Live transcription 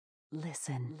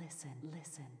Listen, listen,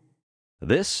 listen.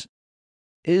 This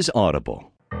is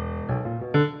Audible.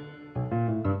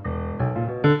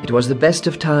 It was the best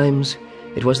of times,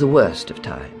 it was the worst of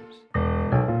times.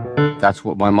 That's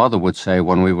what my mother would say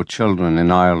when we were children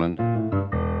in Ireland.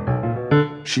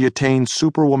 She attained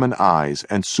superwoman eyes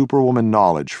and superwoman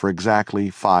knowledge for exactly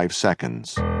 5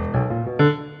 seconds.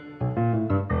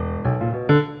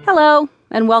 Hello,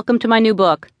 and welcome to my new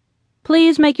book.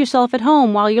 Please make yourself at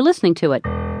home while you're listening to it.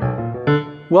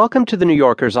 Welcome to The New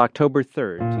Yorker's October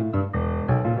 3rd.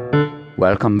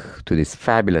 Welcome to this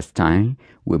fabulous time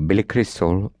with Billy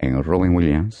Crystal and Robin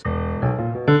Williams.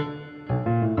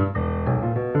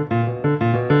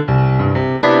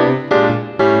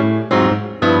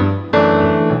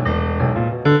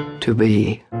 To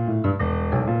be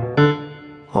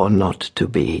or not to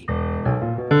be?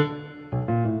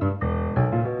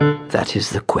 That is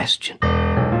the question.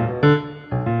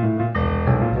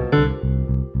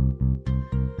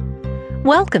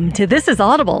 Welcome to This is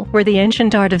Audible, where the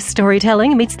ancient art of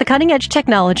storytelling meets the cutting-edge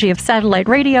technology of satellite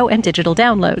radio and digital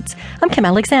downloads. I'm Kim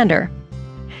Alexander.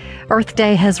 Earth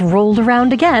Day has rolled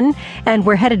around again, and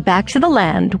we're headed back to the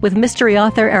land with mystery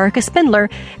author Erica Spindler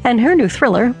and her new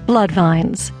thriller, Blood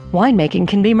Vines. Winemaking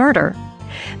Can Be Murder.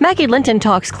 Maggie Linton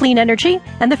talks clean energy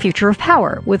and the future of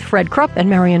power with Fred Krupp and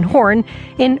Marion Horn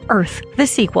in Earth, the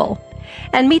sequel.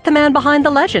 And meet the man behind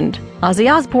the legend,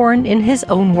 Ozzy Osbourne, in his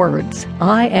own words.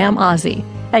 I am Ozzy.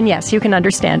 And yes, you can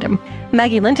understand him.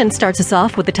 Maggie Linton starts us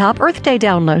off with the top Earth Day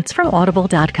downloads from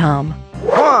Audible.com.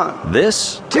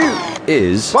 This 2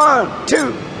 is 1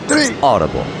 2 3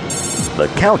 Audible,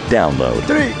 the Count Download.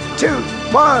 3 2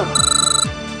 1.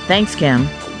 Thanks, Kim.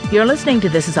 You're listening to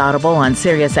This is Audible on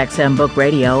SiriusXM Book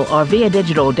Radio or via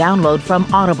digital download from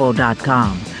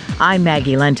Audible.com. I'm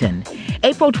Maggie Linton.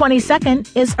 April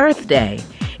 22nd is Earth Day.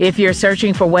 If you're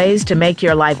searching for ways to make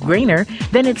your life greener,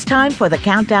 then it's time for the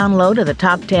count download of the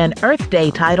top 10 Earth Day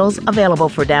titles available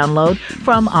for download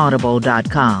from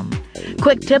Audible.com.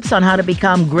 Quick tips on how to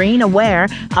become green aware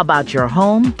about your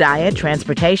home, diet,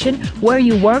 transportation, where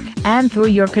you work, and through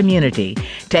your community.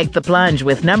 Take the plunge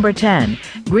with number 10,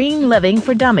 Green Living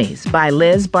for Dummies by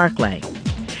Liz Barclay.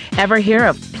 Ever hear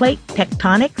of plate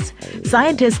tectonics?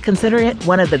 Scientists consider it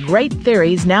one of the great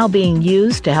theories now being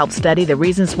used to help study the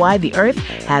reasons why the Earth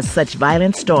has such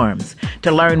violent storms.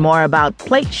 To learn more about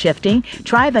plate shifting,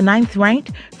 try the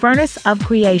 9th-ranked Furnace of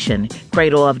Creation,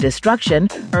 Cradle of Destruction,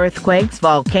 Earthquakes,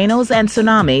 Volcanoes, and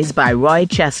Tsunamis by Roy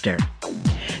Chester.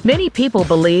 Many people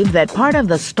believe that part of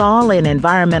the stall in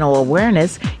environmental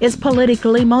awareness is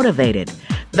politically motivated.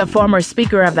 The former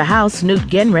Speaker of the House, Newt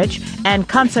Gingrich, and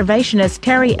conservationist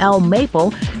Terry L.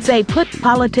 Maple say put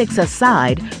politics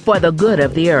aside for the good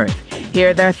of the Earth.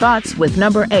 Hear their thoughts with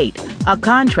number 8, A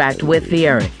Contract with the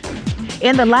Earth.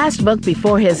 In the last book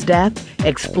before his death,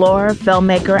 explorer,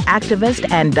 filmmaker,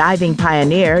 activist, and diving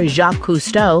pioneer Jacques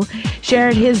Cousteau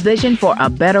shared his vision for a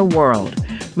better world.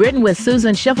 Written with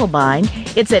Susan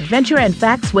Schiffelbein, it's adventure and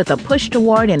facts with a push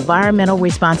toward environmental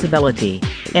responsibility.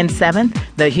 In 7th,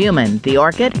 The Human, the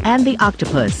Orchid, and the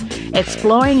Octopus,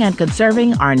 exploring and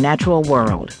conserving our natural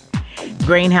world.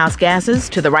 Greenhouse gases,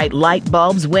 to the right light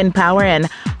bulbs, wind power, and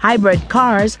hybrid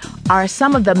cars are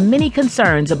some of the many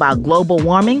concerns about global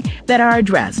warming that are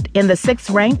addressed in the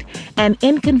 6th-ranked An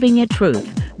Inconvenient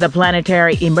Truth, the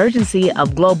Planetary Emergency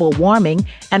of Global Warming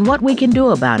and What We Can Do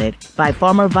About It by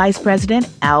former Vice President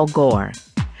Al Gore.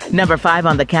 Number 5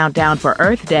 on the countdown for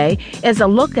Earth Day is a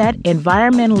look at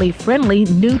environmentally friendly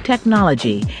new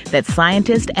technology that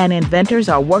scientists and inventors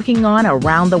are working on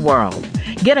around the world.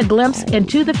 Get a glimpse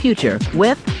into the future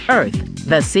with Earth,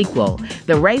 the sequel,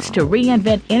 The Race to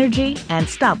Reinvent Energy and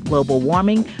Stop Global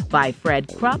Warming by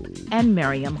Fred Krupp and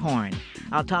Marion Horn.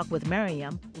 I'll talk with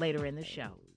Mariam later in the show.